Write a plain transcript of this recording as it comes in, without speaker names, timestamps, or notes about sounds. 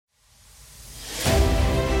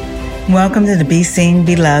Welcome to the Be Seen,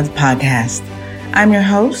 Be Loved podcast. I'm your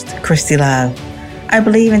host, Christy Love. I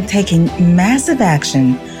believe in taking massive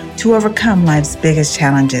action to overcome life's biggest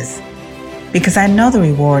challenges because I know the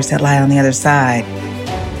rewards that lie on the other side.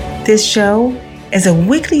 This show is a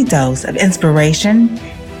weekly dose of inspiration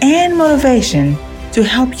and motivation to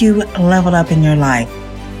help you level up in your life.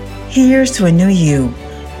 Here's to a new you,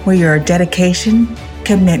 where your dedication,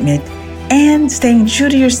 commitment, and staying true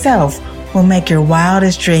to yourself will make your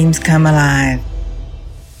wildest dreams come alive.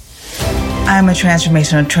 I'm a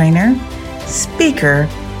transformational trainer, speaker,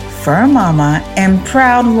 fur mama, and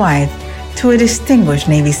proud wife to a distinguished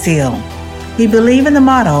Navy SEAL. We believe in the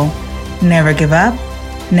motto, never give up,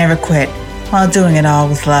 never quit, while doing it all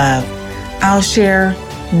with love. I'll share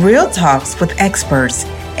real talks with experts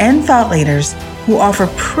and thought leaders who offer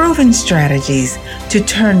proven strategies to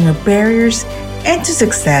turn your barriers into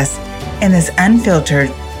success in this unfiltered,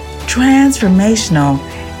 transformational,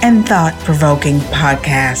 and thought-provoking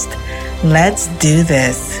podcast. Let's do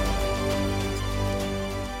this.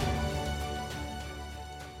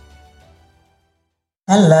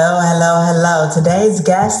 Hello. Today's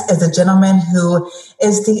guest is a gentleman who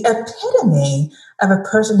is the epitome of a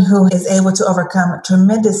person who is able to overcome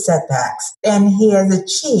tremendous setbacks, and he has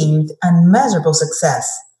achieved unmeasurable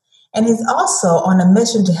success. And he's also on a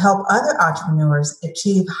mission to help other entrepreneurs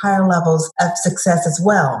achieve higher levels of success as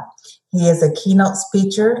well. He is a keynote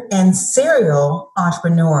speaker and serial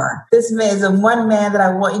entrepreneur. This man is the one man that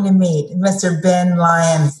I want you to meet, Mr. Ben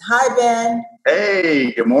Lyons. Hi, Ben.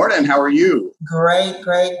 Hey, good morning. How are you? Great.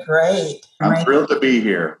 I'm thrilled to be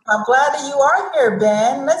here. I'm glad that you are here,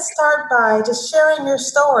 Ben. Let's start by just sharing your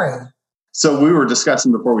story. So we were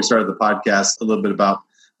discussing before we started the podcast a little bit about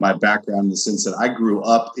my background in the sense that I grew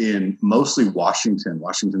up in mostly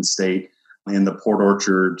Washington State, in the Port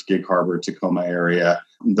Orchard, Gig Harbor, Tacoma area.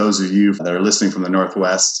 Those of you that are listening from the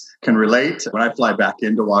Northwest can relate. When I fly back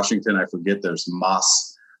into Washington, I forget there's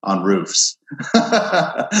moss on roofs.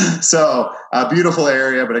 So a beautiful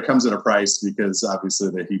area, but it comes at a price because obviously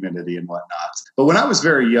the humidity and whatnot. But when I was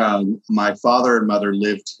very young, my father and mother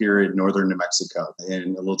lived here in northern New Mexico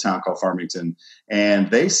in a little town called Farmington. And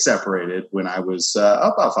they separated when I was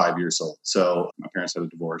about 5 years old. So my parents had a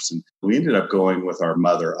divorce and we ended up going with our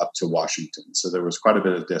mother up to Washington. So there was quite a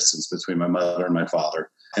bit of distance between my mother and my father.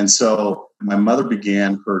 And so my mother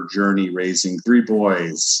began her journey raising 3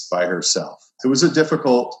 boys by herself. It was a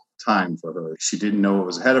difficult time for her. She didn't know what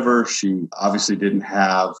was ahead of her. She obviously didn't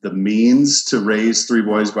have the means to raise 3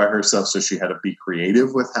 boys by herself, so she had to be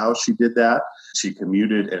creative with how she did that. She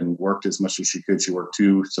commuted and worked as much as she could. She worked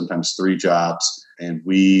 2, sometimes 3 jobs, and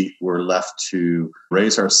we were left to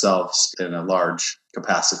raise ourselves in a large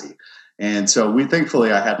capacity. And so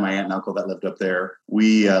thankfully, I had my aunt and uncle that lived up there.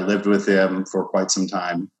 We lived with them for quite some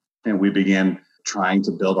time, and we began trying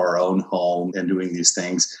to build our own home and doing these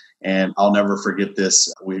things. And I'll never forget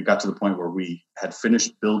this. We got to the point where we had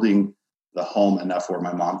finished building the home enough where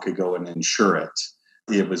my mom could go and insure it.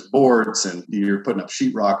 It was boards and you're putting up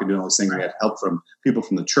sheetrock and doing all these things. We had help from people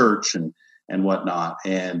from the church and whatnot.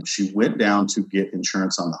 And she went down to get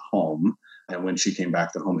insurance on the home. And when she came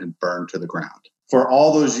back, the home had burned to the ground. For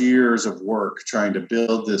all those years of work trying to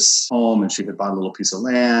build this home, and she had bought a little piece of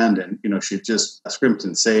land, and she had just scrimped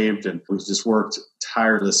and saved, and we just worked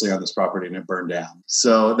tirelessly on this property, and it burned down.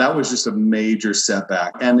 So that was just a major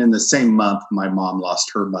setback. And in the same month, my mom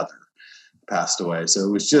lost her mother, passed away. So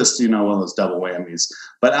it was just, one of those double whammies.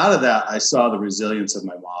 But out of that, I saw the resilience of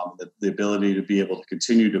my mom, the ability to be able to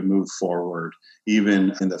continue to move forward,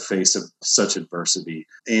 even in the face of such adversity.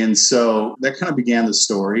 And so that kind of began the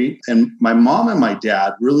story. And my mom and my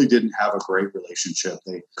dad really didn't have a great relationship.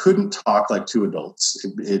 They couldn't talk like 2 adults.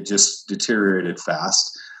 It just deteriorated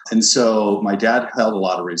fast. And so my dad held a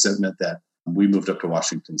lot of resentment that we moved up to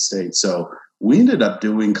Washington State. So we ended up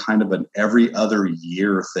doing kind of an every other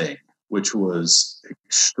year thing, which was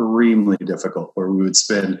extremely difficult, where we would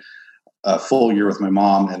spend a full year with my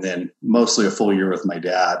mom and then mostly a full year with my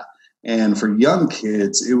dad. And for young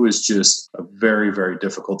kids, it was just a very, very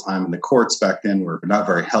difficult time. And the courts back then were not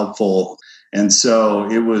very helpful. And so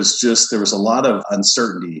it was just, there was a lot of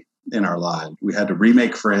uncertainty in our lives. We had to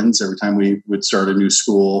remake friends every time we would start a new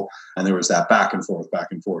school. And there was that back and forth.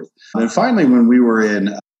 And then finally, when we were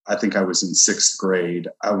I think I was in 6th grade,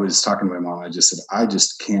 I was talking to my mom. I just said, I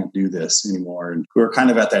just can't do this anymore. And we were kind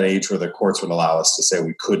of at that age where the courts would allow us to say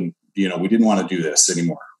we couldn't, we didn't want to do this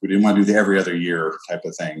anymore. We didn't want to do the every other year type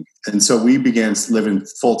of thing. And so we began living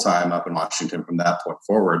full time up in Washington from that point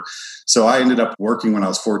forward. So I ended up working when I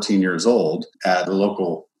was 14 years old at a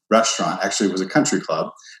local restaurant. Actually, it was a country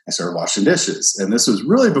club. I started washing dishes. And this was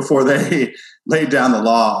really before they laid down the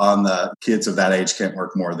law on the kids of that age can't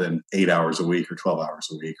work more than 8 hours a week or 12 hours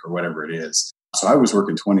a week or whatever it is. So I was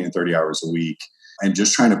working 20 and 30 hours a week and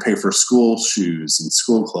just trying to pay for school shoes and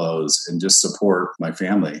school clothes and just support my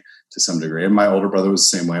family to some degree. And my older brother was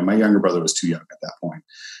the same way. My younger brother was too young at that point.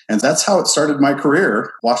 And that's how it started my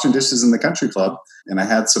career, washing dishes in the country club. And I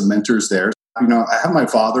had some mentors there. You know, I have my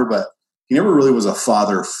father, but he never really was a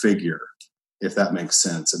father figure, if that makes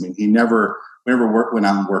sense. I mean, we never went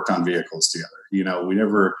out and worked on vehicles together. You know, we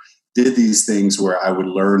never did these things where I would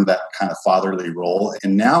learn that kind of fatherly role.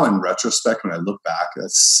 And now in retrospect, when I look back,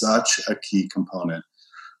 that's such a key component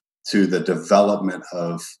to the development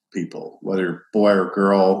of people, whether boy or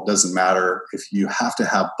girl, doesn't matter. If you have to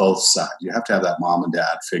have both sides, you have to have that mom and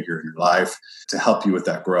dad figure in your life to help you with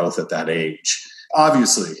that growth at that age.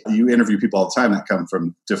 Obviously, you interview people all the time that come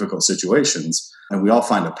from difficult situations, and we all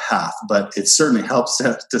find a path, but it certainly helps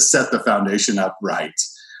to set the foundation up right.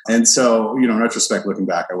 And so, you know, in retrospect, looking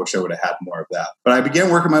back, I wish I would have had more of that. But I began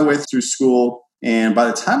working my way through school. And by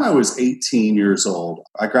the time I was 18 years old,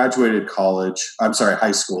 I graduated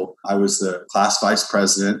high school. I was the class vice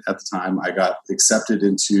president at the time. I got accepted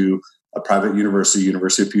into a private university,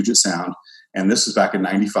 University of Puget Sound. And this was back in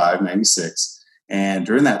 95, 96. And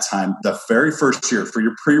during that time, the very first year for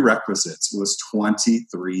your prerequisites was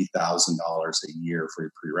 $23,000 a year for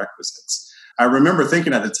your prerequisites. I remember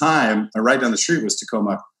thinking at the time, right down the street was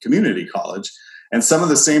Tacoma Community College. And some of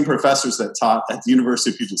the same professors that taught at the University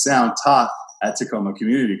of Puget Sound taught at Tacoma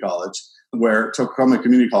Community College, where Tacoma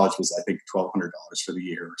Community College was, I think, $1,200 for the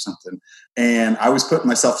year or something. And I was putting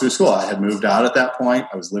myself through school. I had moved out at that point.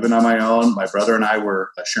 I was living on my own. My brother and I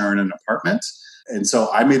were sharing an apartment. And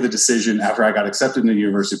so I made the decision after I got accepted into the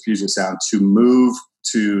University of Puget Sound to move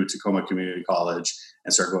to Tacoma Community College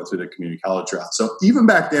and start going through the community college route. So even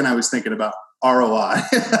back then, I was thinking about ROI,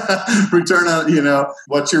 return on, you know,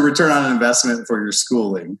 what's your return on investment for your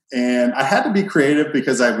schooling? And I had to be creative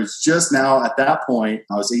because I was just now at that point,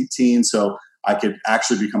 I was 18, so I could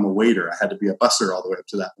actually become a waiter. I had to be a busser all the way up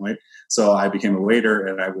to that point. So I became a waiter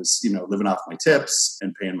and I was, you know, living off my tips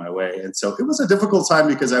and paying my way. And so it was a difficult time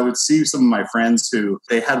because I would see some of my friends who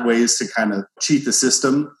they had ways to kind of cheat the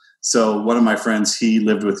system. So one of my friends, he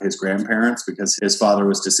lived with his grandparents because his father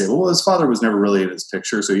was disabled. Well, his father was never really in his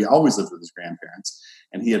picture, so he always lived with his grandparents.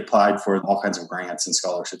 And he had applied for all kinds of grants and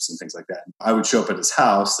scholarships and things like that. I would show up at his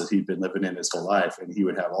house that he'd been living in his whole life, and he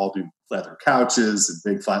would have all new leather couches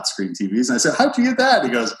and big flat screen TVs. And I said, how'd you get that?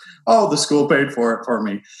 He goes, oh, the school paid for it for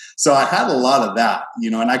me. So I had a lot of that,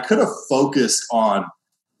 you know, and I could have focused on,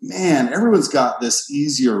 man, everyone's got this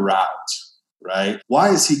easier route. Right? Why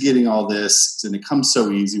is he getting all this? And it comes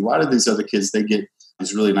so easy. Why do these other kids, they get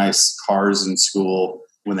these really nice cars in school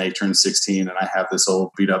when they turn 16 and I have this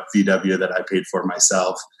old beat up VW that I paid for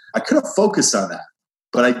myself? I could have focused on that,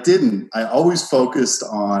 but I didn't. I always focused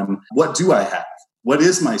on what do I have? What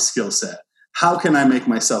is my skill set? How can I make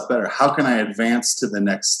myself better? How can I advance to the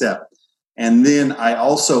next step? And then I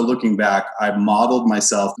also, looking back, I modeled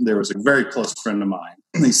myself. There was a very close friend of mine.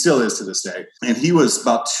 He still is to this day. And he was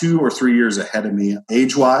about 2 or 3 years ahead of me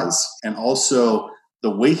age-wise. And also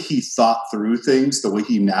the way he thought through things, the way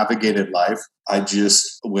he navigated life, I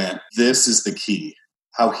just went, this is the key.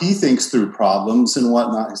 How he thinks through problems and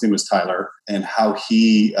whatnot. His name was Tyler. And how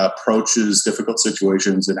he approaches difficult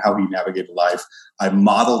situations and how he navigated life. I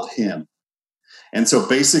modeled him. And so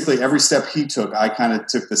basically every step he took, I kind of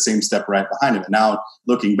took the same step right behind him. And now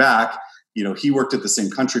looking back, you know, he worked at the same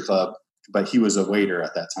country club, but he was a waiter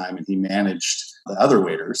at that time and he managed the other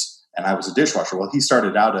waiters and I was a dishwasher. Well, he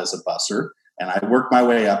started out as a busser and I worked my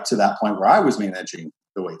way up to that point where I was managing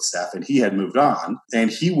the wait staff and he had moved on and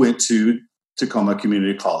he went to Tacoma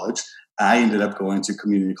Community College. I ended up going to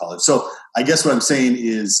community college. So I guess what I'm saying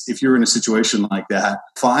is if you're in a situation like that,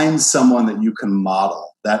 find someone that you can model.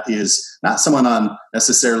 That is not someone on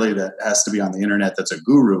necessarily that has to be on the internet that's a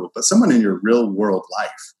guru, but someone in your real world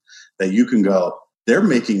life that you can go, they're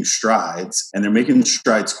making strides and they're making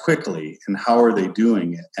strides quickly. And how are they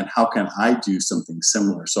doing it? And how can I do something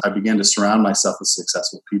similar? So I began to surround myself with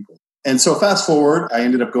successful people. And so fast forward, I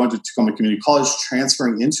ended up going to Tacoma Community College,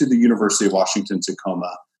 transferring into the University of Washington,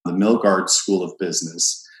 Tacoma, the Milgard School of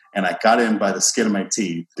Business. And I got in by the skin of my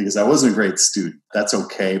teeth because I wasn't a great student. That's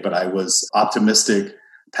okay. But I was optimistic,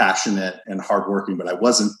 passionate, and hardworking, but I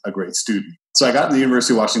wasn't a great student. So I got in the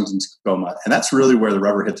University of Washington, Tacoma, and that's really where the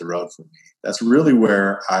rubber hit the road for me. That's really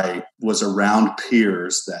where I was around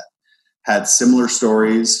peers that had similar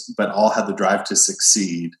stories, but all had the drive to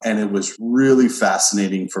succeed. And it was really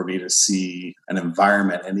fascinating for me to see an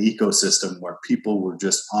environment, an ecosystem where people were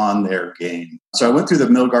just on their game. So I went through the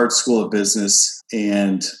Milgard School of Business,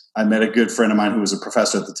 and I met a good friend of mine who was a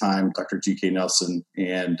professor at the time, Dr. G.K. Nelson,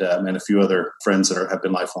 and met a few other friends that have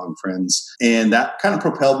been lifelong friends. And that kind of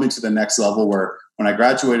propelled me to the next level where when I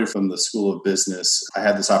graduated from the School of Business, I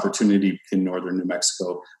had this opportunity in northern New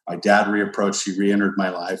Mexico. My dad reapproached, he re-entered my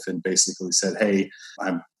life and basically said, hey,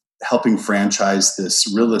 I'm helping franchise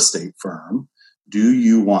this real estate firm. Do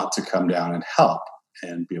you want to come down and help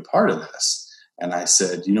and be a part of this? And I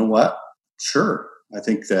said, you know what? Sure. I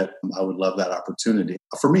think that I would love that opportunity.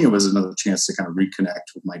 For me, it was another chance to kind of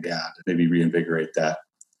reconnect with my dad, maybe reinvigorate that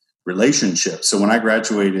relationship. So when I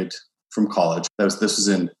graduated from college, this was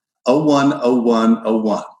in 01.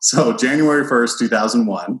 So January 1st,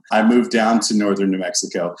 2001, I moved down to northern New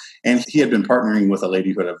Mexico. And he had been partnering with a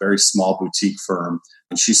lady who had a very small boutique firm.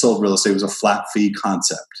 And she sold real estate. It was a flat fee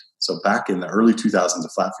concept. So back in the early 2000s, a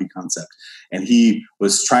flat fee concept. And he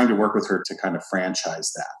was trying to work with her to kind of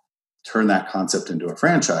franchise that, turn that concept into a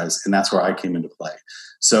franchise. And that's where I came into play.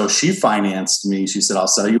 So she financed me. She said, I'll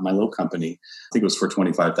sell you my little company. I think it was for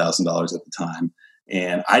 $25,000 at the time.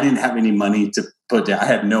 And I didn't have any money to put down. I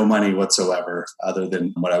had no money whatsoever other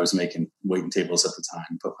than what I was making waiting tables at the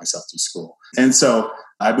time, put myself through school. And so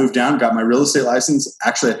I moved down, got my real estate license.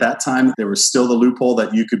 Actually, at that time, there was still the loophole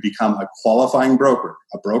that you could become a qualifying broker,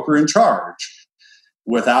 a broker in charge,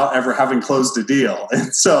 without ever having closed a deal.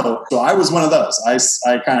 And so I was one of those.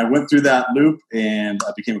 I kind of went through that loop and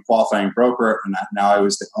I became a qualifying broker. And now I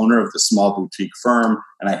was the owner of the small boutique firm.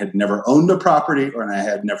 And I had never owned a property and I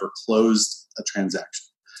had never closed a transaction,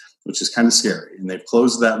 which is kind of scary. And they've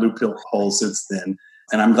closed that loophole since then.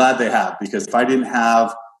 And I'm glad they have, because if I didn't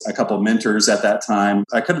have a couple of mentors at that time,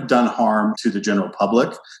 I could have done harm to the general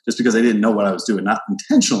public just because I didn't know what I was doing, not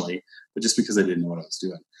intentionally, but just because I didn't know what I was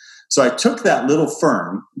doing. So I took that little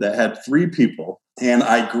firm that had 3 people and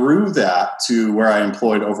I grew that to where I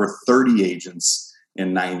employed over 30 agents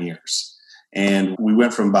in 9 years. And we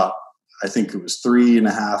went from about, I think it was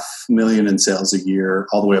 $3.5 million in sales a year,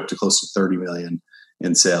 all the way up to close to 30 million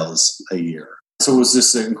in sales a year. So it was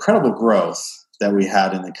this incredible growth that we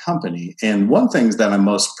had in the company. And one thing that I'm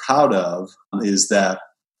most proud of is that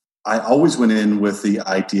I always went in with the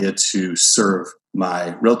idea to serve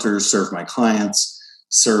my realtors, serve my clients,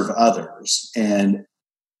 serve others. And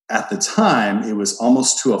at the time, it was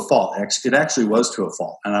almost to a fault. It actually was to a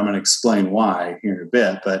fault. And I'm going to explain why here in a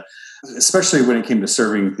bit. But especially when it came to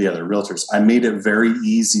serving the other realtors, I made it very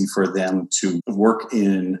easy for them to work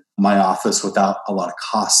in my office without a lot of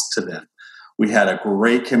cost to them. We had a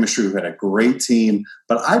great chemistry. We had a great team,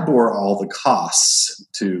 but I bore all the costs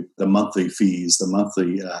to the monthly fees, the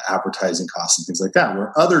monthly advertising costs and things like that,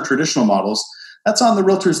 where other traditional models, that's on the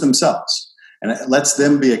realtors themselves. And it lets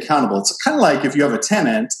them be accountable. It's kind of like if you have a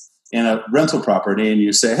tenant in a rental property and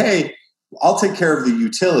you say, hey, I'll take care of the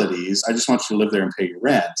utilities. I just want you to live there and pay your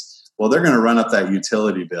rent. Well, they're going to run up that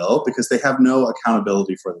utility bill because they have no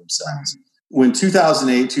accountability for themselves. When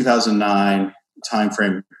 2008, 2009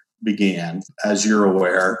 timeframe began, as you're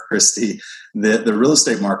aware, Christy, the real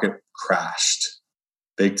estate market crashed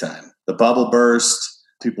big time. The bubble burst.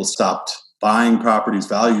 People stopped buying properties.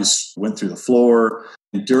 Values went through the floor.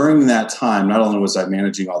 And during that time, not only was I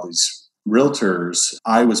managing all these realtors,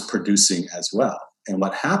 I was producing as well. And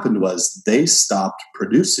what happened was they stopped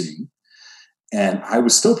producing and I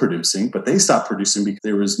was still producing, but they stopped producing because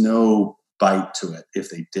there was no bite to it if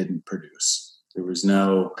they didn't produce. There was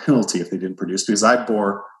no penalty if they didn't produce because I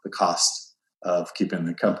bore the cost of keeping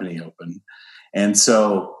the company open. And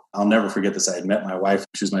so I'll never forget this. I had met my wife.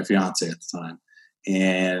 She was my fiance at the time.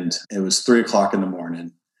 And it was 3:00 in the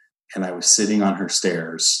morning. And I was sitting on her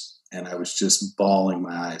stairs and I was just bawling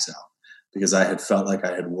my eyes out because I had felt like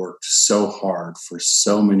I had worked so hard for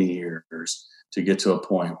so many years to get to a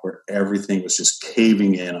point where everything was just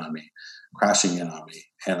caving in on me, crashing in on me.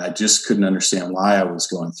 And I just couldn't understand why I was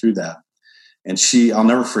going through that. And I'll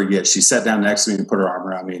never forget, she sat down next to me and put her arm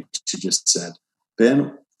around me. And she just said,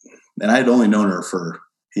 Ben, and I had only known her for,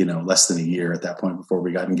 less than a year at that point before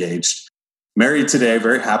we got engaged. Married today,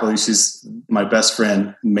 very happily. She's my best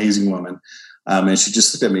friend, amazing woman. And she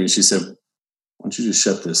just looked at me and she said, why don't you just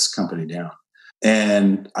shut this company down?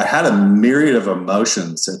 And I had a myriad of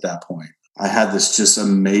emotions at that point. I had this just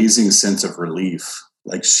amazing sense of relief.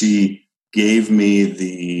 Like she gave me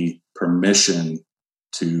the permission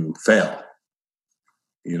to fail.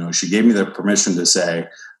 She gave me the permission to say,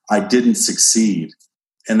 I didn't succeed.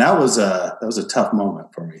 And that was a tough moment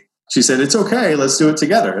for me. She said, it's okay, let's do it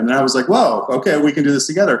together. And then I was like, whoa, okay, we can do this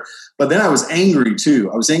together. But then I was angry too.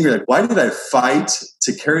 I was angry, like, why did I fight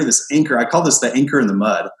to carry this anchor? I call this the anchor in the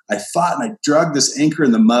mud. I fought and I dragged this anchor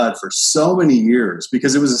in the mud for so many years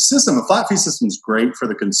because it was a system. A flat fee system is great for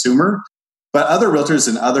the consumer, But other realtors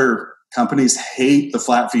and other companies hate the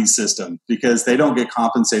flat fee system because they don't get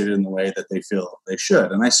compensated in the way that they feel they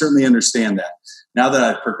should. And I certainly understand that. Now that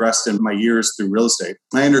I've progressed in my years through real estate,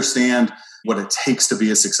 I understand what it takes to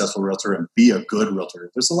be a successful realtor and be a good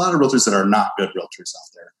realtor. There's a lot of realtors that are not good realtors out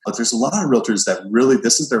there, but there's a lot of realtors that really,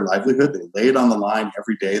 this is their livelihood. They lay it on the line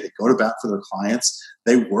every day. They go to bat for their clients.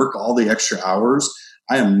 They work all the extra hours.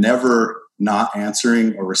 I am never not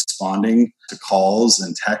answering or responding to calls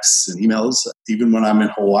and texts and emails. Even when I'm in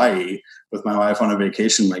Hawaii with my wife on a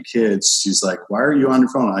vacation, my kids, she's like, why are you on your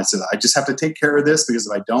phone? I said, I just have to take care of this because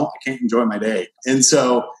if I don't, I can't enjoy my day. And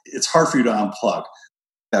so it's hard for you to unplug.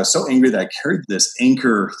 I was so angry that I carried this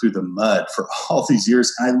anchor through the mud for all these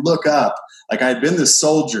years. And I look up, like I had been this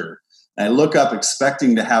soldier, and I look up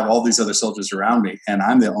expecting to have all these other soldiers around me, and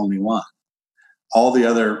I'm the only one. All the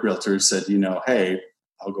other realtors said, hey,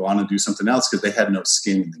 I'll go on and do something else because they had no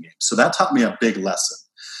skin in the game. So that taught me a big lesson.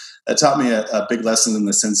 That taught me a big lesson in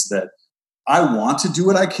the sense that I want to do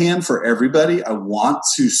what I can for everybody. I want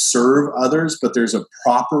to serve others, but there's a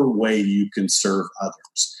proper way you can serve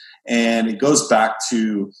others. And it goes back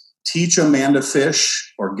to teach a man to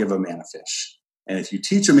fish or give a man a fish. And if you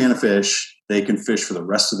teach a man to fish, they can fish for the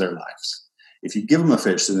rest of their lives. If you give them a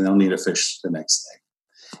fish, then they'll need a fish the next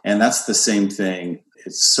day. And that's the same thing.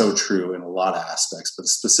 It's so true in a lot of aspects, but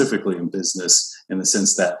specifically in business, in the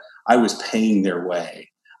sense that I was paying their way.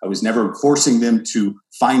 I was never forcing them to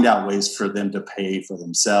find out ways for them to pay for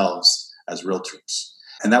themselves as realtors.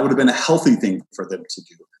 And that would have been a healthy thing for them to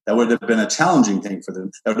do. That would have been a challenging thing for them.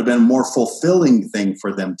 That would have been a more fulfilling thing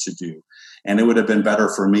for them to do. And it would have been better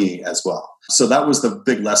for me as well. So that was the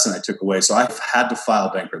big lesson I took away. So I had to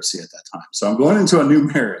file bankruptcy at that time. So I'm going into a new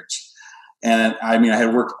marriage. And I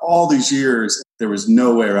had worked all these years. There was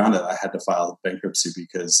no way around it. I had to file bankruptcy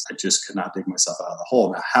because I just could not dig myself out of the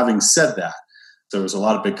hole. Now, having said that, there was a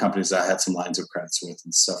lot of big companies that I had some lines of credits with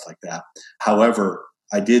and stuff like that. However,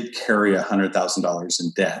 I did carry $100,000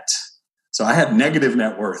 in debt. So I had negative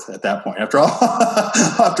net worth at that point. After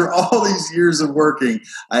all these years of working,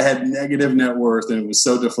 I had negative net worth, and it was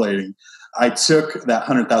so deflating. I took that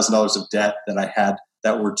 $100,000 of debt that I had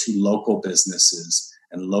that were to local businesses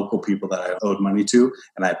and local people that I owed money to,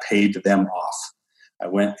 and I paid them off. I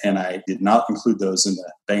went and I did not include those in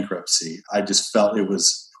the bankruptcy. I just felt it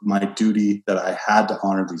was my duty that I had to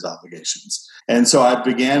honor these obligations. And so I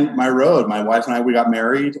began my road. My wife and I, we got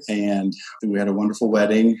married, and we had a wonderful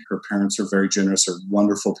wedding. Her parents are very generous, are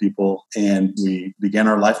wonderful people. And we began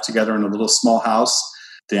our life together in a little small house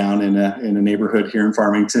down in a neighborhood here in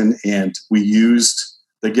Farmington. And we used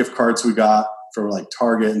the gift cards we got for like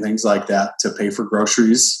Target and things like that to pay for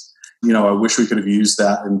groceries. I wish we could have used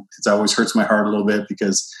that. And it always hurts my heart a little bit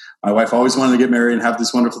because my wife always wanted to get married and have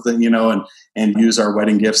this wonderful thing, and use our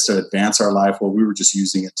wedding gifts to advance our life. Well, we were just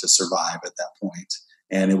using it to survive at that point.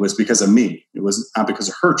 And it was because of me. It was not because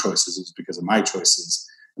of her choices. It was because of my choices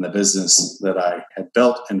and the business that I had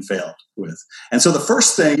built and failed with. And so the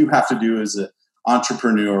first thing you have to do as an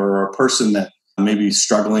entrepreneur or a person that may be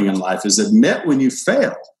struggling in life is admit when you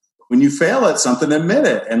fail. When you fail at something, admit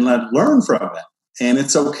it and learn from it. And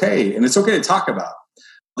it's okay. And it's okay to talk about.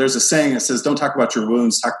 There's a saying that says, don't talk about your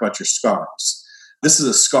wounds, talk about your scars. This is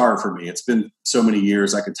a scar for me. It's been so many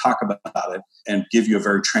years. I could talk about it and give you a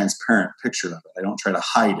very transparent picture of it. I don't try to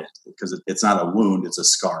hide it because it's not a wound. It's a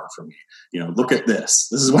scar for me. Look at this.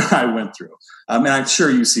 This is what I went through. And I'm sure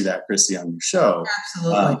you see that, Christy, on your show.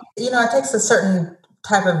 Absolutely. It takes a certain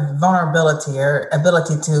type of vulnerability or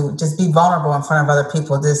ability to just be vulnerable in front of other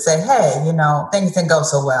people to say, hey, things didn't go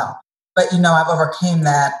so well. But, I've overcame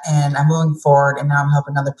that and I'm moving forward and now I'm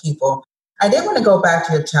helping other people. I did want to go back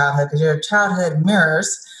to your childhood because your childhood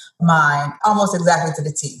mirrors mine almost exactly to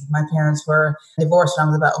the T. My parents were divorced when I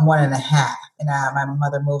was about 1.5. And my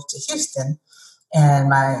mother moved to Houston and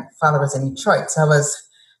my father was in Detroit. So I was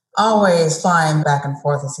always flying back and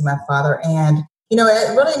forth to see my father. And,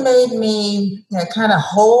 it really made me kind of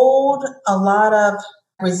hold a lot of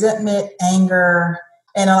resentment, anger,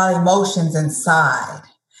 and a lot of emotions inside.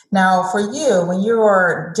 Now, for you, when you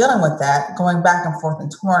were dealing with that, going back and forth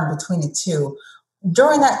and torn between the two,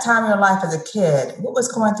 during that time in your life as a kid, what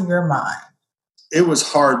was going through your mind? It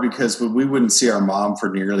was hard because we wouldn't see our mom for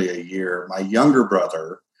nearly a year. My younger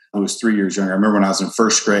brother, who was 3 years younger, I remember when I was in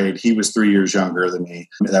first grade, he was 3 years younger than me.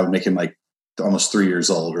 That would make him like almost 3 years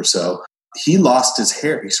old or so. He lost his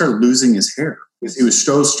hair. He started losing his hair. He was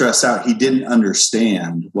so stressed out. He didn't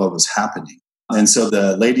understand what was happening. And so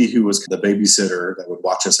the lady who was the babysitter that would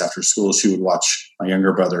watch us after school, she would watch my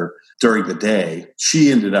younger brother during the day. She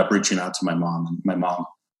ended up reaching out to my mom, and my mom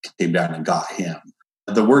came down and got him.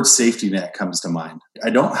 the word safety net comes to mind. I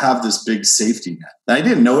don't have this big safety net. And I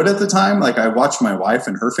didn't know it at the time. Like I watched my wife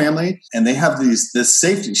and her family, and they have this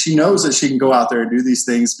safety. She knows that she can go out there and do these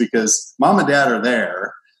things because mom and dad are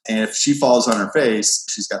there. And if she falls on her face,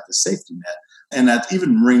 she's got the safety net. And that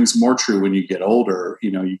even rings more true when you get older. You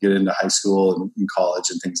know, you get into high school and college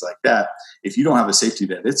and things like that. If you don't have a safety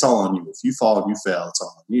net, it's all on you. If you fall and you fail, it's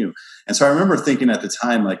all on you. And so I remember thinking at the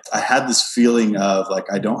time, like I had this feeling of like,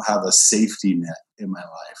 I don't have a safety net in my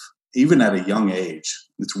life, even at a young age.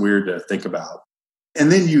 It's weird to think about. And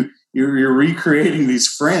then you're recreating these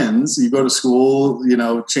friends. You go to school, you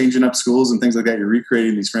know, changing up schools and things like that. You're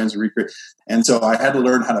recreating these friends. And so I had to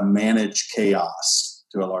learn how to manage chaos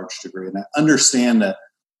to a large degree, and I understand that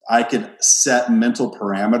I could set mental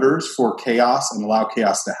parameters for chaos and allow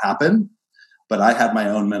chaos to happen, but I had my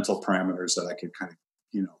own mental parameters that I could kind of,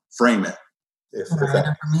 you know, frame it. Right.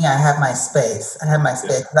 And for me, I have my space. I have my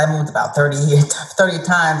space because I moved about 30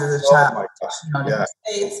 times as a child. My gosh. You know, different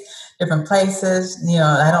states, different places. You know,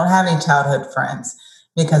 I don't have any childhood friends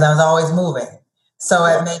because I was always moving. So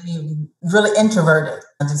it made me really introverted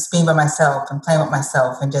and just being by myself and playing with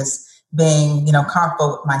myself and just being, you know,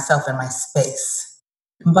 comfortable with myself in my space.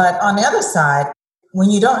 But on the other side,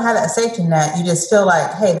 when you don't have that safety net, you just feel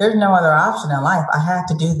like, hey, there's no other option in life. I have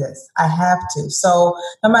to do this. I have to. So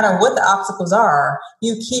no matter what the obstacles are,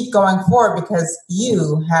 you keep going forward because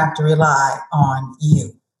you have to rely on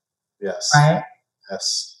you. Yes. Right?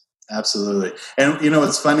 Yes, absolutely. And, you know,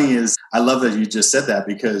 what's funny is I love that you just said that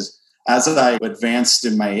because as I advanced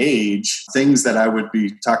in my age, things that I would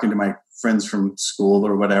be talking to my friends from school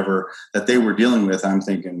or whatever that they were dealing with, I'm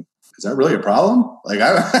thinking, is that really a problem? Like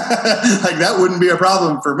like that wouldn't be a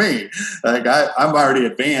problem for me. Like I'm already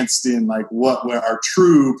advanced in like what are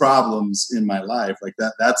true problems in my life. Like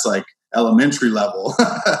that's like elementary level.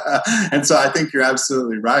 And so I think you're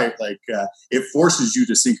absolutely right. Like it forces you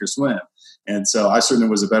to sink or swim. And so I certainly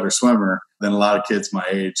was a better swimmer than a lot of kids my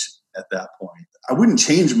age at that point. I wouldn't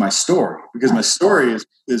change my story because my story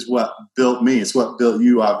is what built me. It's what built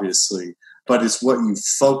you, obviously, but it's what you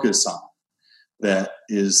focus on that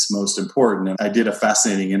is most important. And I did a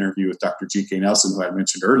fascinating interview with Dr. G.K. Nelson, who I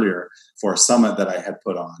mentioned earlier, for a summit that I had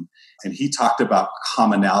put on. And he talked about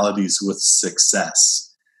commonalities with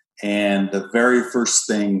success. And the very first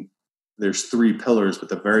thing, there's 3 pillars, but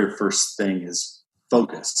the very first thing is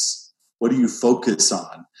focus. What do you focus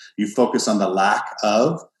on? You focus on the lack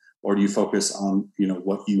of, or do you focus on, you know,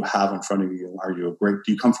 what you have in front of you?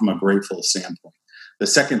 Do you come from a grateful standpoint? The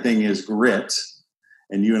second thing is grit.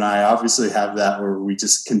 And you and I obviously have that where we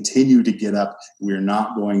just continue to get up. We're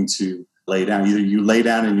not going to lay down. Either you lay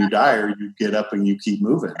down and you die or you get up and you keep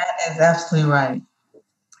moving. That is absolutely right.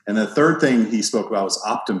 And the third thing he spoke about was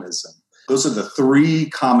optimism. Those are the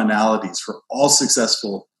 3 commonalities for all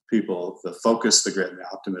successful people: the focus, the grit, and the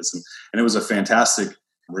optimism. And it was a fantastic,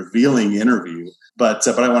 revealing interview. But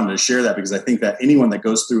I wanted to share that because I think that anyone that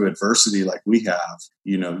goes through adversity like we have,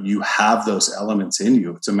 you know, you have those elements in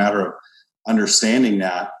you. It's a matter of understanding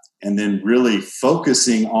that and then really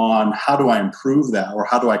focusing on how do I improve that or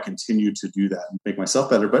how do I continue to do that and make myself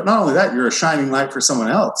better. But not only that, you're a shining light for someone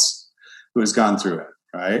else who has gone through it,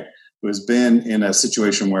 right? Who has been in a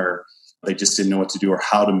situation where they just didn't know what to do or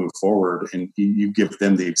how to move forward. And you give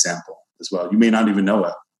them the example as well. You may not even know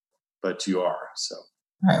it, but you are. So.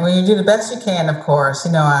 Right. When you do the best you can, of course,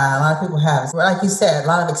 you know, a lot of people have, like you said, a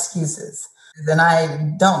lot of excuses. And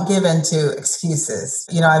I don't give into excuses.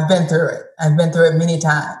 You know, I've been through it. I've been through it many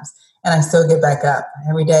times, and I still get back up.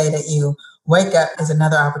 Every day that you wake up is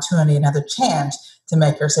another opportunity, another chance to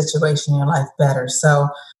make your situation, your life better. So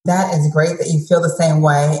that is great that you feel the same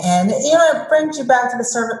way. And, you know, it brings you back to the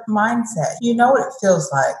servant mindset. You know what it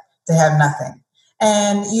feels like to have nothing.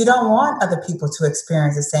 And you don't want other people to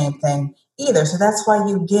experience the same thing either. So that's why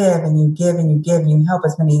you give and you give and you give and you help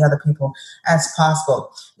as many other people as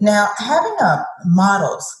possible. Now, having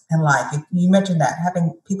models in life, you mentioned that,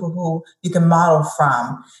 having people who you can model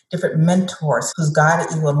from, different mentors who's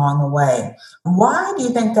guided you along the way. Why do you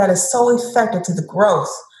think that is so effective to the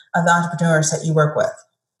growth of the entrepreneurs that you work with?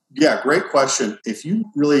 Yeah, great question. If you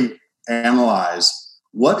really analyze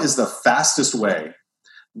what is the fastest way,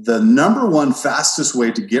 the number one fastest way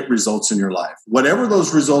to get results in your life, whatever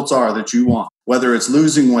those results are that you want, whether it's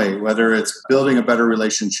losing weight, whether it's building a better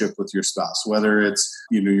relationship with your spouse, whether it's,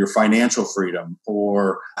 you know, your financial freedom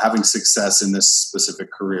or having success in this specific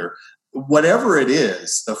career, whatever it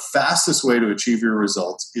is, the fastest way to achieve your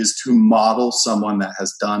results is to model someone that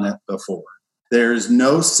has done it before. There's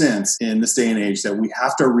no sense in this day and age that we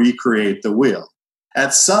have to recreate the wheel.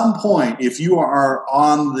 At some point, if you are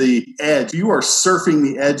on the edge, you are surfing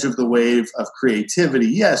the edge of the wave of creativity.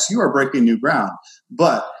 Yes, you are breaking new ground,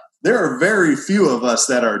 but there are very few of us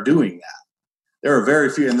that are doing that. There are very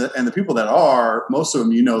few, and the people that are, most of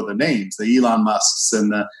them, you know the names, the Elon Musks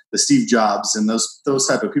and the Steve Jobs and those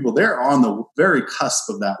type of people. They're on the very cusp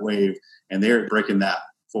of that wave, and they're breaking that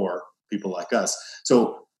for people like us.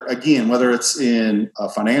 So again, whether it's in a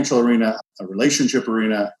financial arena, a relationship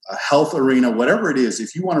arena, a health arena, whatever it is,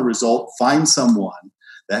 if you want a result, find someone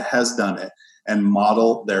that has done it and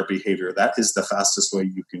model their behavior. That is the fastest way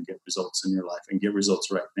you can get results in your life and get results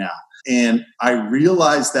right now. And I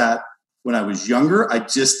realized that when I was younger, I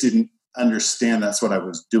just didn't understand that's what I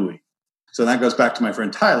was doing. So that goes back to my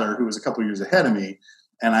friend Tyler, who was a couple of years ahead of me.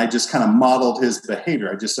 And I just kind of modeled his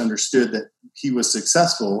behavior. I just understood that he was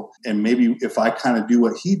successful. And maybe if I kind of do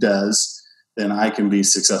what he does, then I can be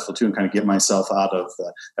successful too and kind of get myself out of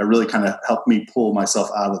that really kind of helped me pull myself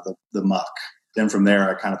out of the muck. Then from there,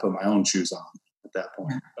 I kind of put my own shoes on at that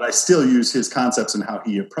point. But I still use his concepts and how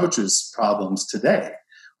he approaches problems today,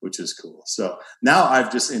 which is cool. So now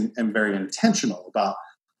I've just am very intentional about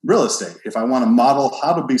real estate. If I want to model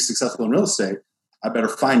how to be successful in real estate, I better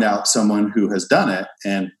find out someone who has done it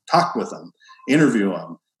and talk with them, interview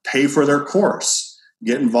them, pay for their course,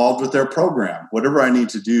 get involved with their program, whatever I need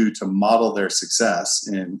to do to model their success.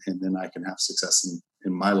 And then I can have success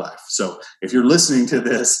in my life. So if you're listening to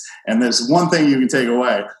this and there's one thing you can take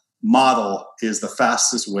away, model is the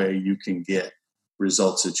fastest way you can get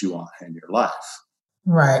results that you want in your life.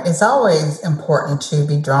 Right. It's always important to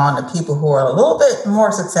be drawn to people who are a little bit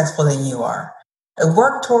more successful than you are.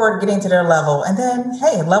 Work toward getting to their level and then,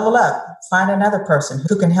 hey, level up. Find another person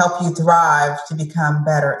who can help you thrive to become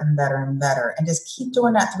better and better and better. And just keep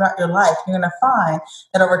doing that throughout your life. You're going to find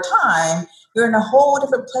that over time, you're in a whole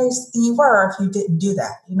different place than you were if you didn't do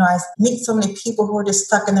that. You know, I meet so many people who are just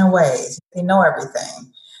stuck in their ways. They know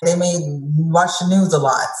everything. They may watch the news a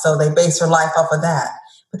lot, so they base their life off of that.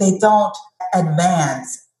 But they don't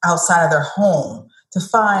advance outside of their home to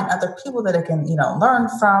find other people that they can, learn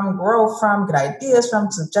from, grow from, get ideas from,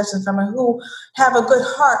 suggestions from, and who have a good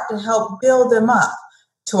heart to help build them up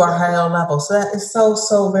to a higher level. So that is so,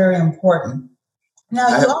 so very important. Now,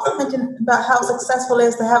 you also mentioned about how successful it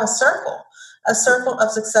is to have a circle of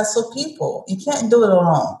successful people. You can't do it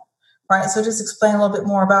alone, right? So just explain a little bit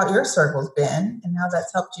more about your circles, Ben, and how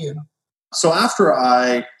that's helped you. So after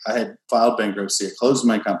I had filed bankruptcy, I closed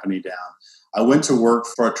my company down. I went to work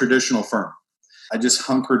for a traditional firm. I just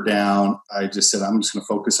hunkered down. I just said, I'm just going to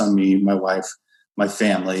focus on me, my wife, my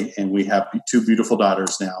family, and we have 2 beautiful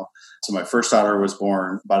daughters now. So my first daughter was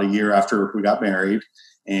born about a year after we got married,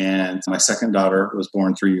 and my second daughter was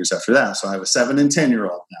born 3 years after that. So I have a 7 and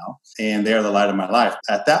 10-year-old now, and they are the light of my life.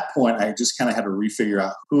 At that point, I just kind of had to refigure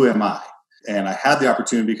out, who am I? And I had the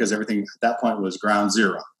opportunity because everything at that point was ground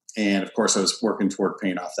zero. And of course, I was working toward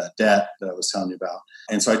paying off that debt that I was telling you about.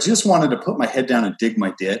 And so I just wanted to put my head down and dig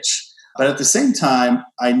my ditch. But at the same time,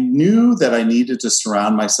 I knew that I needed to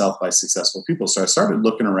surround myself by successful people. So I started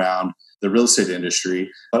looking around the real estate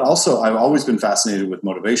industry. But also, I've always been fascinated with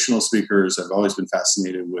motivational speakers. I've always been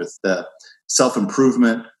fascinated with the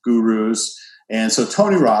self-improvement gurus. And so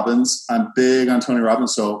Tony Robbins, I'm big on Tony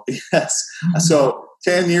Robbins. So yes. So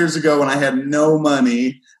 10 years ago when I had no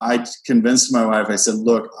money, I convinced my wife, I said,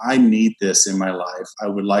 look, I need this in my life. I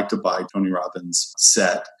would like to buy Tony Robbins'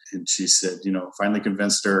 set. And she said, finally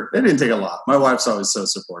convinced her. It didn't take a lot. My wife's always so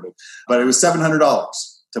supportive. But it was $700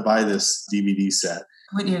 to buy this DVD set.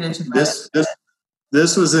 What year did you buy it?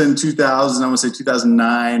 This was in 2000, I want to say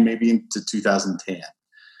 2009, maybe into 2010.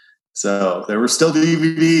 So there were still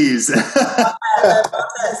DVDs. I bought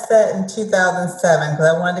that set in 2007 because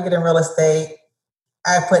I wanted to get in real estate.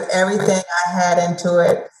 I put everything I had into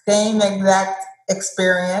it. Same exact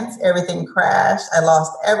experience. Everything crashed. I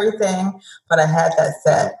lost everything, but I had that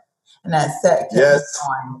set. And that set kept me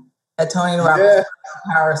going. That Tony Robbins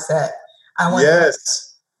power set. I went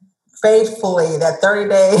faithfully, that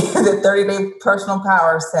 30-day personal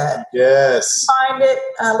power set. Yes. Find it,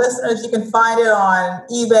 listeners, you can find it on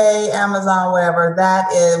eBay, Amazon, whatever.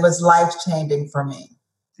 It was life-changing for me.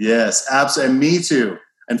 Yes, absolutely. And me too.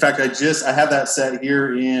 In fact, I have that set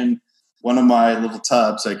here in one of my little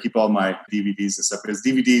tubs. I keep all my DVDs and stuff because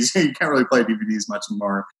DVDs, you can't really play DVDs much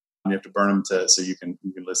more. You have to burn them so you can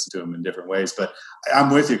listen to them in different ways. But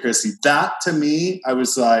I'm with you, Christy. That to me, I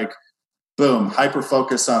was like, boom, hyper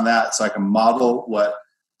focused on that so I can model what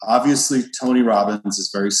obviously Tony Robbins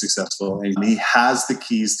is very successful and he has the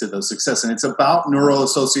keys to those success. And it's about neural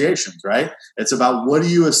associations, right? It's about what do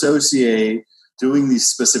you associate doing these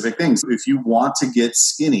specific things. If you want to get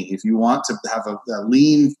skinny, if you want to have a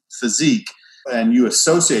lean physique, and you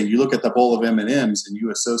look at the bowl of M&Ms and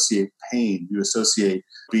you associate pain, you associate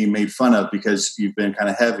being made fun of because you've been kind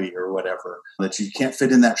of heavy or whatever, that you can't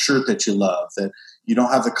fit in that shirt that you love, that you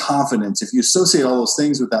don't have the confidence. If you associate all those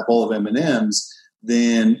things with that bowl of M&Ms,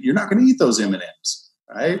 then you're not going to eat those M&Ms,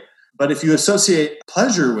 right? But if you associate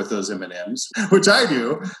pleasure with those M&Ms, which I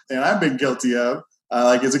do, and I've been guilty of,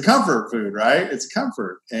 like it's a comfort food, right? It's a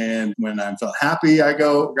comfort. And when I'm feeling happy, I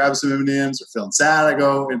go grab some M&Ms, or feeling sad, I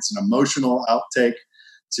go, it's an emotional outtake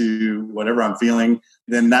to whatever I'm feeling.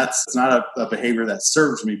 Then that's not a behavior that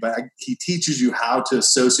serves me, but he teaches you how to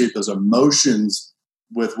associate those emotions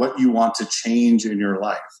with what you want to change in your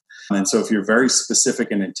life. And so if you're very specific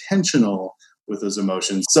and intentional with those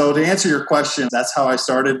emotions. So to answer your question, that's how I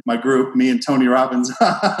started my group, me and Tony Robbins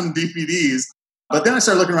on DVDs. But then I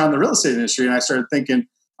started looking around the real estate industry and I started thinking,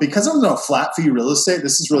 because I'm in a flat fee real estate,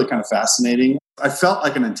 this is really kind of fascinating. I felt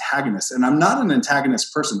like an antagonist, and I'm not an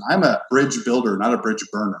antagonist person. I'm a bridge builder, not a bridge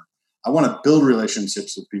burner. I want to build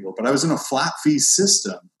relationships with people, but I was in a flat fee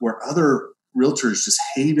system where other realtors just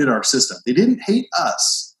hated our system. They didn't hate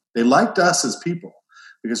us. They liked us as people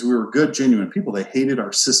because we were good, genuine people. They hated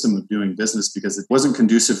our system of doing business because it wasn't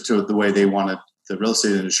conducive to the way they wanted the real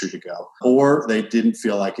estate industry to go, or they didn't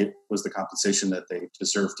feel like it was the compensation that they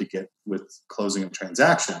deserved to get with closing a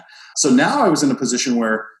transaction. So now I was in a position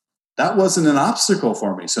where that wasn't an obstacle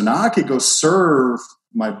for me. So now I could go serve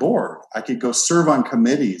my board. I could go serve on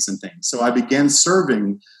committees and things. So I began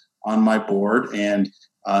serving on my board and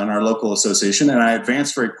in our local association, and I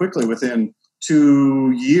advanced very quickly. Within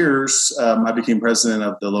 2 years, I became president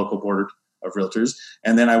of the local board of realtors.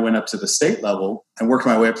 And then I went up to the state level and worked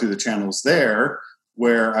my way up through the channels there,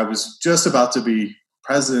 where I was just about to be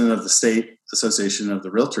president of the State Association of the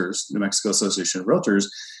Realtors, New Mexico Association of Realtors.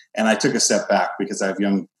 And I took a step back because I have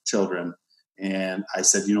young children. And I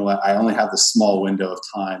said, you know what? I only have this small window of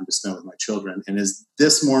time to spend with my children. And is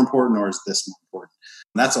this more important or is this more important?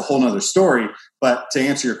 And that's a whole nother story. But to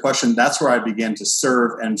answer your question, that's where I began to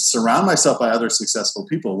serve and surround myself by other successful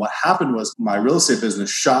people. What happened was my real estate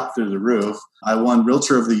business shot through the roof. I won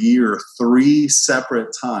Realtor of the Year 3 separate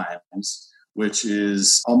times, which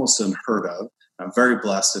is almost unheard of. I'm very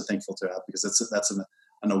blessed and thankful to that because that's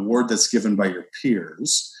an award that's given by your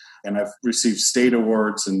peers. And I've received state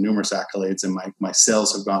awards and numerous accolades, and my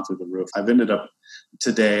sales have gone through the roof. I've ended up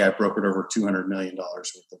today, I've brokered over $200 million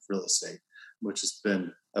worth of real estate, which has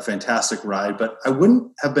been a fantastic ride. But I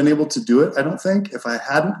wouldn't have been able to do it, I don't think, if I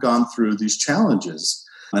hadn't gone through these challenges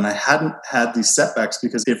and I hadn't had these setbacks,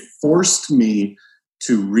 because it forced me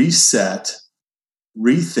to reset,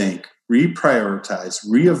 rethink, reprioritize,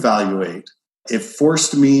 reevaluate. It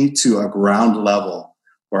forced me to a ground level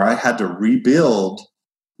where I had to rebuild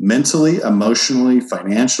mentally, emotionally,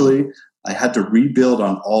 financially. I had to rebuild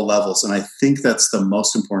on all levels. And I think that's the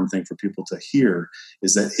most important thing for people to hear,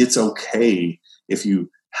 is that it's okay if you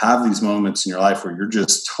have these moments in your life where you're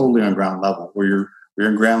just totally on ground level, where you're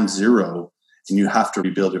in ground zero and you have to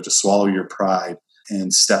rebuild. You have to swallow your pride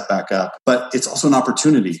and step back up. But it's also an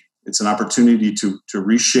opportunity. It's an opportunity to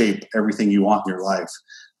reshape everything you want in your life,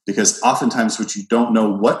 because oftentimes what you don't know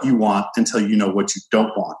what you want until you know what you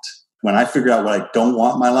don't want. When I figured out what I don't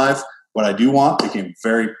want in my life, what I do want became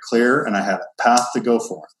very clear, and I had a path to go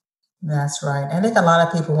for. That's right. I think a lot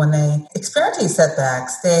of people, when they experience these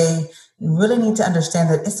setbacks, they really need to understand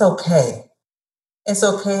that it's okay. It's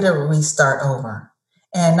okay to restart over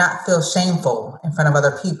and not feel shameful in front of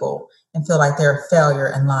other people and feel like they're a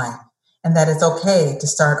failure in life, and that it's okay to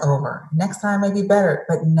start over. Next time may be better,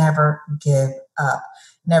 but never give up.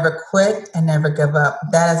 Never quit and never give up.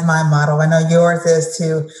 That is my motto. I know yours is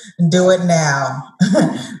to do it now,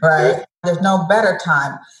 right? There's no better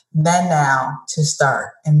time than now to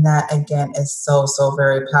start. And that, again, is so, so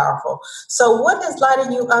very powerful. So what is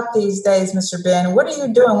lighting you up these days, Mr. Ben? What are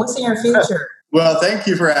you doing? What's in your future? Well, thank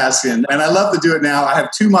you for asking. And I love to do it now. I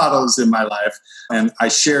have 2 mottos in my life, and I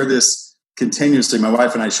share this continuously. My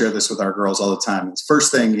wife and I share this with our girls all the time. The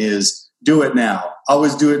first thing is do it now.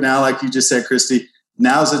 Always do it now, like you just said, Christy.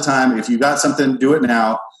 Now's the time. If you got something, do it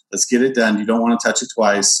now. Let's get it done. You don't want to touch it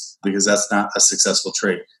twice, because that's not a successful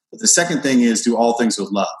trait. But the second thing is do all things with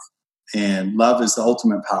love. And love is the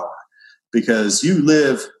ultimate power, because you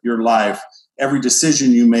live your life. Every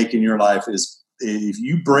decision you make in your life is, if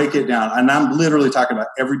you break it down, and I'm literally talking about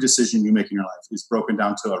every decision you make in your life is broken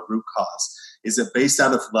down to a root cause. Is it based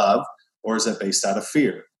out of love, or is it based out of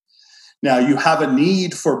fear? Now, you have a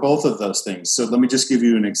need for both of those things. So let me just give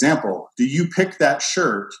you an example. Do you pick that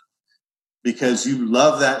shirt because you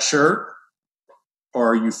love that shirt,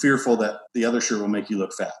 or are you fearful that the other shirt will make you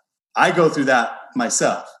look fat? I go through that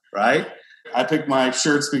myself, right? I pick my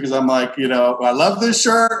shirts because I'm like, I love this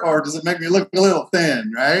shirt, or does it make me look a little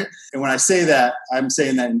thin, right? And when I say that, I'm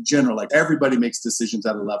saying that in general, like everybody makes decisions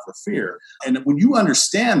out of love or fear. And when you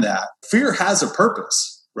understand that, fear has a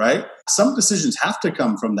purpose, right? Some decisions have to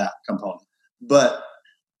come from that component. But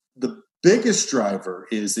the biggest driver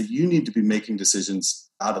is that you need to be making decisions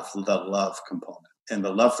out of the love component, and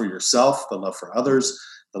the love for yourself, the love for others,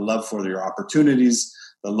 the love for your opportunities,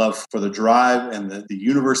 the love for the drive and the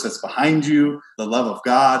universe that's behind you, the love of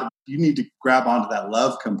God. You need to grab onto that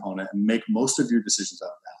love component and make most of your decisions out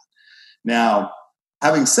of that. Now,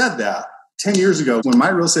 having said that, 10 years ago, when my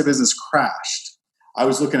real estate business crashed, I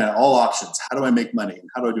was looking at all options. How do I make money and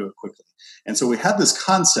how do I do it quickly? And so we had this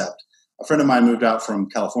concept. A friend of mine moved out from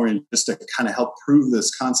California just to kind of help prove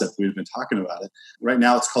this concept. We've been talking about it. Right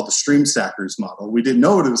now, it's called the Stream Stackers model. We didn't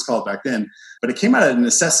know what it was called back then, but it came out of the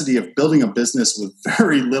necessity of building a business with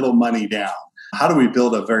very little money down. How do we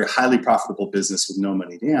build a very highly profitable business with no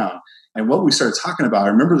money down? And what we started talking about, I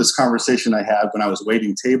remember this conversation I had when I was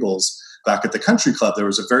waiting tables back at the country club. There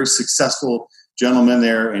was a very successful gentleman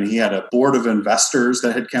there, and he had a board of investors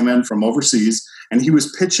that had come in from overseas, and he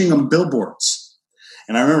was pitching them billboards.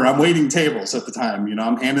 And I remember I'm waiting tables at the time,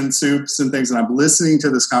 I'm handing soups and things, and I'm listening to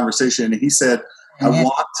this conversation. And he said, I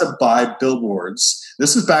want to buy billboards.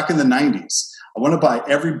 This was back in the 90s. I want to buy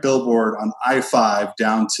every billboard on I-5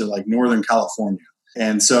 down to like Northern California.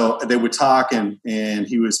 And so they would talk, and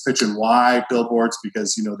he was pitching why billboards,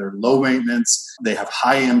 because, they're low maintenance, they have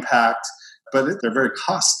high impact, but they're very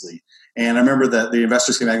costly. And I remember that the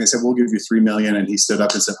investors came back and said, we'll give you $3 million. And he stood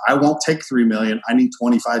up and said, I won't take $3 million. I need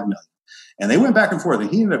 $25 million. And they went back and forth, and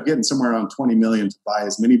he ended up getting somewhere around $20 million to buy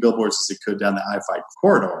as many billboards as he could down the I-5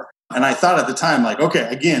 corridor. And I thought at the time, like, okay,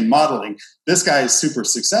 again, modeling, this guy is super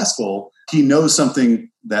successful. He knows something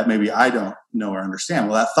that maybe I don't know or understand.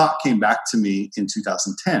 Well, that thought came back to me in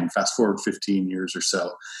 2010, fast forward 15 years or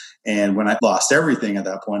so. And when I lost everything at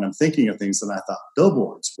that point, I'm thinking of things that I thought,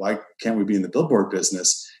 billboards, why can't we be in the billboard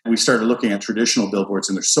business? And we started looking at traditional billboards,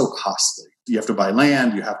 and they're so costly. You have to buy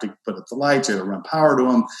land, you have to put up the lights, you have to run power to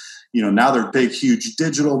them. Now they're big, huge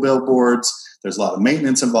digital billboards. There's a lot of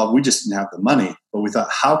maintenance involved. We just didn't have the money. But we thought,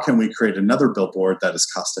 how can we create another billboard that is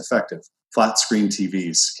cost effective? Flat screen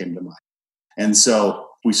TVs came to mind. And so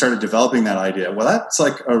we started developing that idea. Well, that's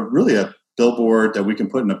like really a billboard that we can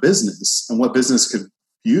put in a business. And what business could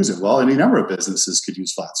use it? Well, any number of businesses could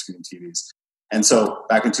use flat screen TVs. And so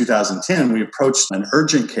back in 2010, we approached an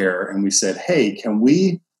urgent care and we said, hey, can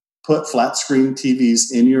we put flat screen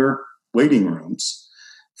TVs in your waiting rooms,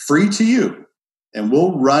 free to you? And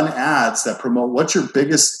we'll run ads that promote what's your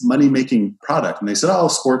biggest money-making product. And they said,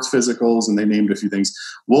 sports physicals, and they named a few things.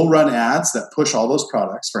 We'll run ads that push all those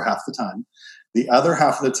products for half the time. The other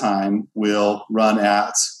half of the time, we'll run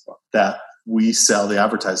ads that we sell the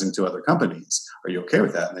advertising to other companies. Are you okay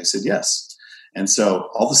with that? And they said, yes. And so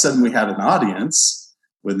all of a sudden we had an audience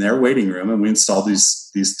in their waiting room, and we installed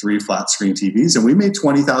these 3 flat screen TVs, and we made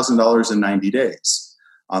 $20,000 in 90 days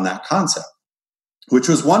on that concept, which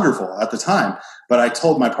was wonderful at the time. But I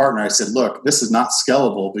told my partner, I said, look, this is not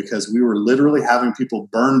scalable, because we were literally having people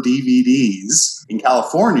burn DVDs in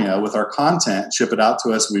California with our content, ship it out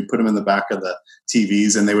to us. We'd put them in the back of the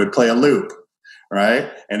TVs, and they would play a loop,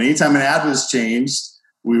 right? And anytime an ad was changed,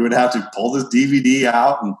 we would have to pull the DVD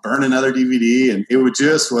out and burn another DVD, and it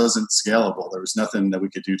just wasn't scalable. There was nothing that we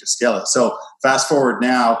could do to scale it. So fast forward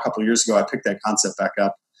now, a couple of years ago, I picked that concept back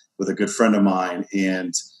up with a good friend of mine,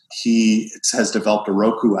 and he has developed a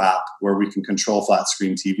Roku app where we can control flat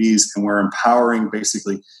screen TVs, and we're empowering,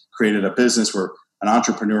 basically created a business where an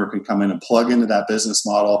entrepreneur can come in and plug into that business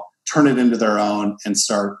model, turn it into their own, and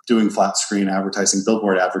start doing flat screen advertising,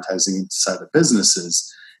 billboard advertising inside of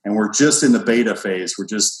businesses. And we're just in the beta phase. We're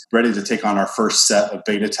just ready to take on our first set of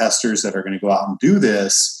beta testers that are going to go out and do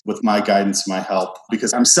this with my guidance, my help,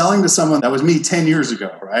 because I'm selling to someone that was me 10 years ago,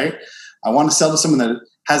 right? I want to sell to someone that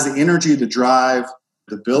has the energy to drive,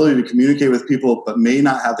 the ability to communicate with people, but may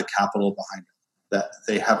not have the capital behind it. That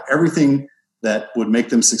they have everything that would make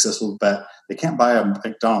them successful, but they can't buy a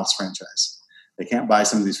McDonald's franchise. They can't buy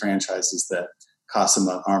some of these franchises that cost them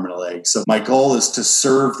an arm and a leg. So my goal is to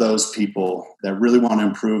serve those people that really want to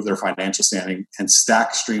improve their financial standing and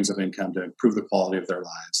stack streams of income to improve the quality of their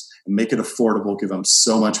lives and make it affordable, give them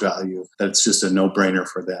so much value that it's just a no-brainer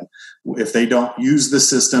for them. If they don't use the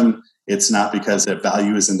system, it's not because the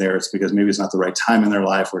value isn't there. It's because maybe it's not the right time in their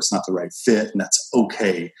life or it's not the right fit, and that's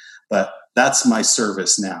okay. But that's my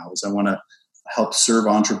service now, is I want to help serve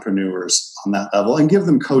entrepreneurs on that level and give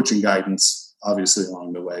them coaching guidance, obviously,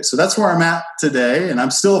 along the way. So that's where I'm at today. And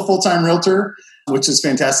I'm still a full-time realtor. which is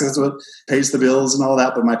fantastic. That's what pays the bills and all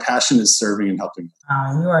that. But my passion is serving and helping.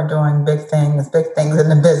 You are doing big things in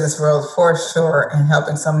the business world for sure, and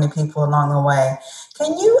helping so many people along the way.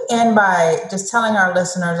 Can you end by just telling our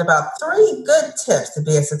listeners about 3 good tips to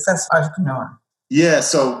be a successful entrepreneur? Yeah,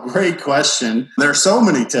 so great question. There are so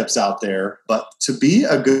many tips out there, but to be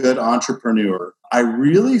a good entrepreneur, I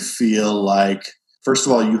really feel like, first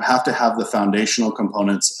of all, you have to have the foundational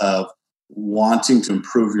components of wanting to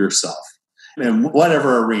improve yourself in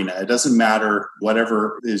whatever arena. It doesn't matter,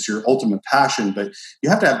 whatever is your ultimate passion, but you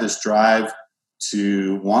have to have this drive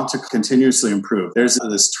to want to continuously improve. There's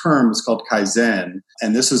this term, it's called Kaizen,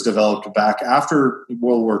 and this was developed back after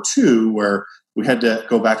World War II, where we had to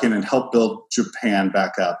go back in and help build Japan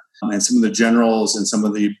back up. And some of the generals and some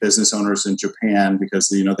of the business owners in Japan, because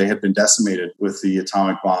they had been decimated with the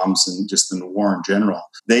atomic bombs and just in the war in general,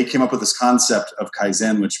 they came up with this concept of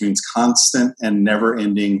Kaizen, which means constant and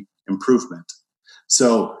never-ending improvement.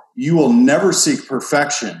 So you will never seek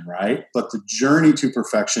perfection, right? But the journey to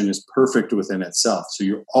perfection is perfect within itself. So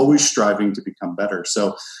you're always striving to become better.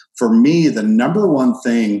 So for me, the number one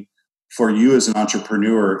thing for you as an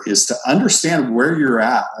entrepreneur is to understand where you're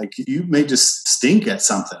at. Like, you may just stink at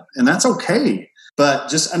something, and that's okay. But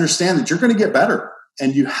just understand that you're going to get better,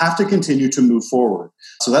 and you have to continue to move forward.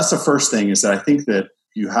 So that's the first thing, is that I think that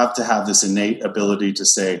you have to have this innate ability to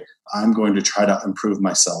say, I'm going to try to improve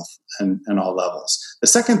myself in all levels. The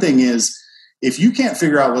second thing is, if you can't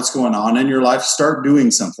figure out what's going on in your life, start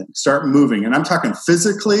doing something, start moving. And I'm talking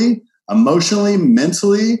physically, emotionally,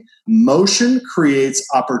 mentally. Motion creates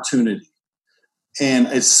opportunity. And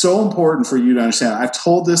it's so important for you to understand. I've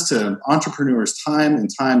told this to entrepreneurs time and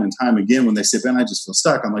time again when they say, Ben, I just feel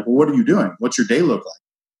stuck. I'm like, well, what are you doing? What's your day look like?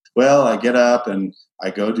 Well, I get up and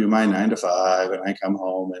I go do my 9 to 5 and I come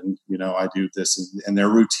home and, I do this. And their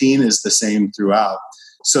routine is the same throughout.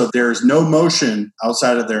 So there's no motion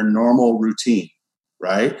outside of their normal routine,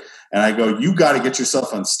 right? And I go, you got to get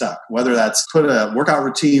yourself unstuck, whether that's put a workout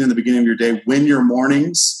routine in the beginning of your day, win your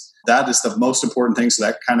mornings. That is the most important thing. So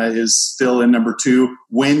that kind of is still in number 2.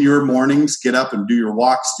 Win your mornings, get up and do your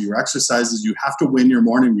walks, do your exercises. You have to win your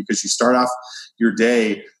morning, because you start off your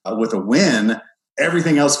day with a win.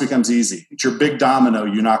 Everything else becomes easy. It's your big domino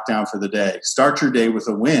you knock down for the day. Start your day with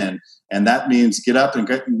a win. And that means get up and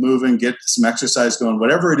get moving, get some exercise going,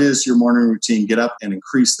 whatever it is, your morning routine, get up and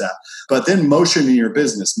increase that. But then motion in your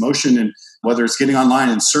business, motion in whether it's getting online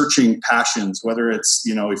and searching passions, whether it's,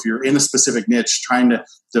 if you're in a specific niche, trying to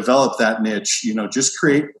develop that niche, just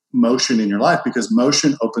create motion in your life, because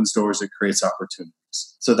motion opens doors, it creates opportunities.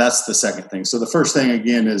 So that's the second thing. So the first thing,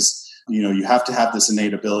 again, is, you have to have this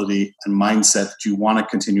innate ability and mindset that you want to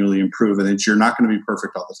continually improve, and that you're not going to be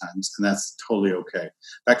perfect all the time. And that's totally okay. In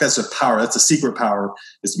fact, that's a power. That's a secret power,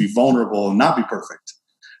 is to be vulnerable and not be perfect,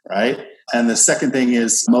 right? And the second thing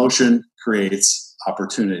is motion creates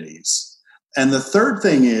opportunities. And the third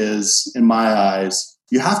thing is, in my eyes,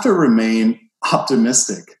 you have to remain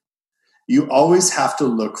optimistic. You always have to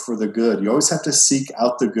look for the good. You always have to seek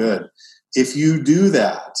out the good. If you do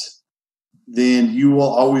that, then you will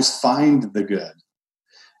always find the good.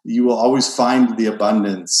 You will always find the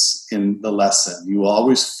abundance in the lesson. You will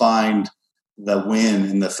always find the win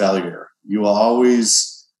in the failure. You will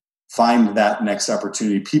always find that next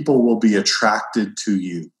opportunity. People will be attracted to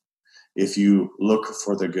you if you look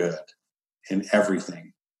for the good in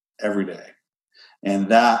everything, every day. And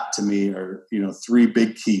that, to me, are, 3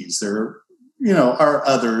 big keys. There, are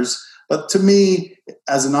others, but to me,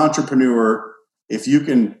 as an entrepreneur, if you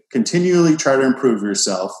can continually try to improve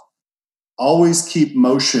yourself, always keep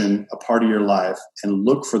motion a part of your life, and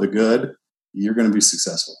look for the good, you're going to be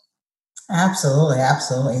successful. Absolutely,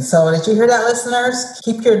 absolutely. So did you hear that, listeners?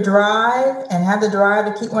 Keep your drive, and have the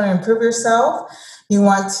drive to keep wanting to improve yourself. You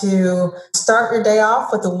want to start your day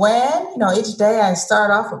off with a win. Each day I start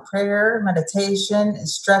off with prayer, meditation,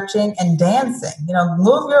 stretching, and dancing.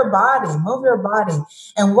 Move your body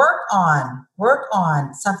and work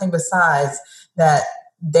on something besides that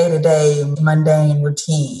day-to-day mundane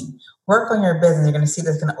routine. Work on your business. You're going to see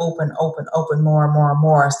that's going to open more and more and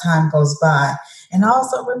more as time goes by. And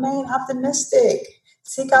also remain optimistic.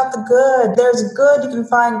 Seek out the good. There's good. You can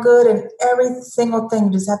find good in every single thing.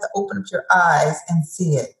 You just have to open up your eyes and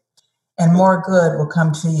see it. And more good will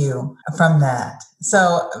come to you from that.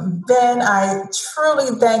 So, Ben, I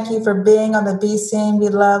truly thank you for being on the Be Seen, Be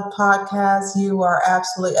Loved podcast. You are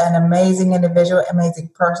absolutely an amazing individual, amazing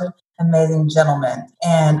person, amazing gentleman.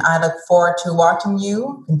 And I look forward to watching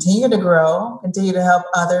you continue to grow, continue to help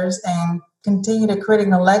others, and continue to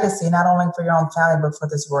creating a legacy, not only for your own family, but for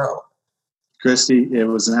this world. Christy, it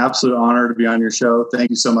was an absolute honor to be on your show.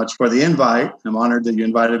 Thank you so much for the invite. I'm honored that you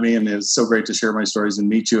invited me, and it was so great to share my stories and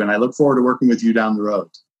meet you. And I look forward to working with you down the road.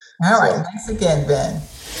 All right. Thanks again, Ben.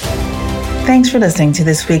 Thanks for listening to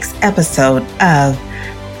this week's episode of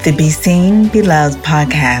the Be Seen, Be Loved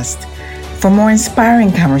podcast. For more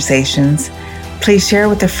inspiring conversations, please share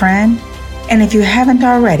with a friend. And if you haven't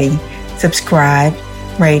already, subscribe,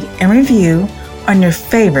 rate, and review on your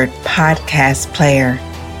favorite podcast player.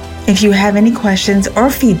 If you have any questions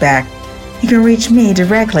or feedback, you can reach me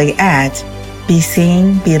directly at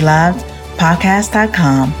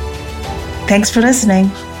BeSeenBeLovedPodcast.com. Thanks for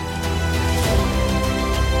listening.